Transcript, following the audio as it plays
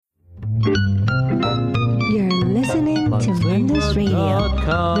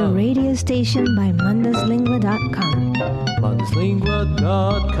The radio station by MundusLingua.com.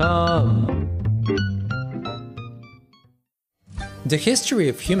 MundusLingua.com. The history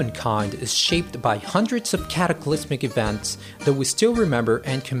of humankind is shaped by hundreds of cataclysmic events that we still remember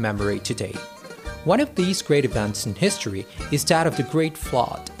and commemorate today. One of these great events in history is that of the Great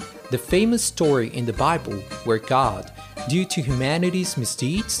Flood, the famous story in the Bible where God, due to humanity's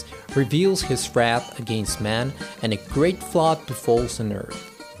misdeeds, reveals his wrath against man and a great flood befalls on earth.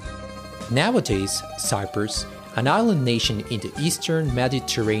 Nowadays, Cyprus, an island nation in the eastern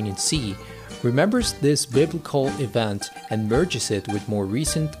Mediterranean Sea, remembers this biblical event and merges it with more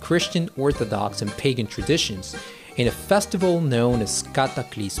recent Christian Orthodox and pagan traditions in a festival known as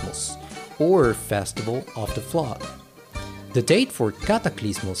Cataclysmos, or Festival of the Flood. The date for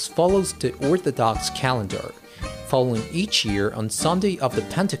Cataclysmos follows the Orthodox calendar, falling each year on Sunday of the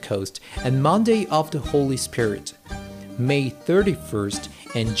Pentecost and Monday of the Holy Spirit, May 31st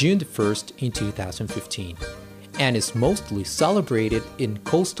and June 1st in 2015, and is mostly celebrated in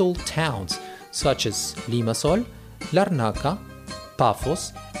coastal towns such as Limassol, Larnaca,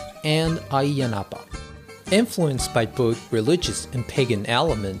 Paphos, and Ayanapa. Influenced by both religious and pagan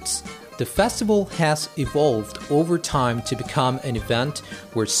elements, the festival has evolved over time to become an event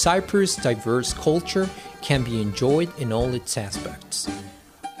where Cyprus' diverse culture can be enjoyed in all its aspects.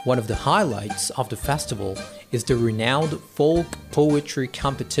 One of the highlights of the festival is the renowned folk poetry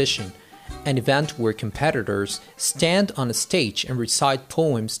competition, an event where competitors stand on a stage and recite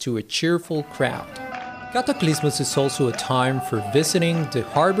poems to a cheerful crowd. Cataclysmos is also a time for visiting the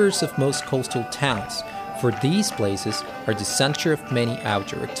harbors of most coastal towns, for these places are the center of many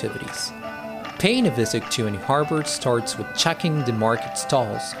outdoor activities. Paying a visit to any harbor starts with checking the market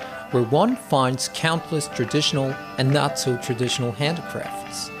stalls, where one finds countless traditional and not-so-traditional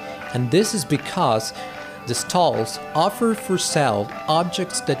handicrafts. And this is because the stalls offer for sale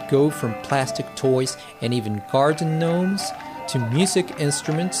objects that go from plastic toys and even garden gnomes to music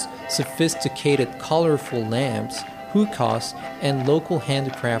instruments, sophisticated colorful lamps, hookahs, and local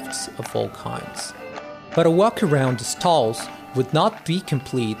handicrafts of all kinds. But a walk around the stalls would not be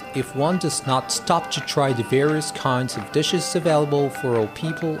complete if one does not stop to try the various kinds of dishes available for all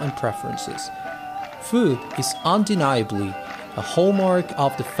people and preferences. Food is undeniably a hallmark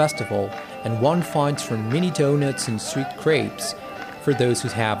of the festival, and one finds from mini donuts and sweet crepes, for those who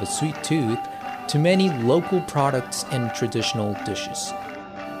have a sweet tooth, to many local products and traditional dishes.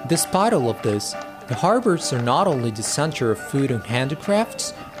 Despite all of this, the harbors are not only the center of food and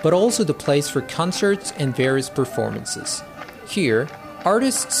handicrafts, but also the place for concerts and various performances. Here,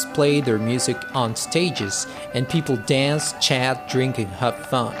 artists play their music on stages and people dance, chat, drink, and have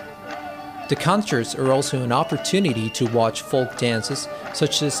fun. The concerts are also an opportunity to watch folk dances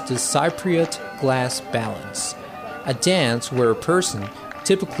such as the Cypriot glass balance, a dance where a person,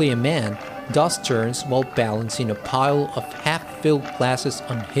 typically a man, does turns while balancing a pile of half-filled glasses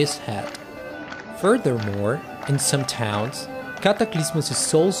on his head. Furthermore, in some towns, Cataclysmos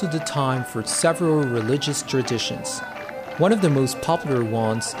is also the time for several religious traditions. One of the most popular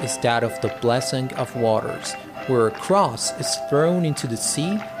ones is that of the Blessing of Waters, where a cross is thrown into the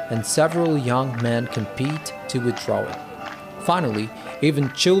sea and several young men compete to withdraw it. Finally,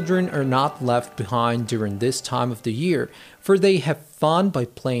 even children are not left behind during this time of the year, for they have fun by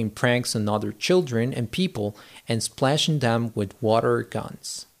playing pranks on other children and people and splashing them with water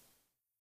guns.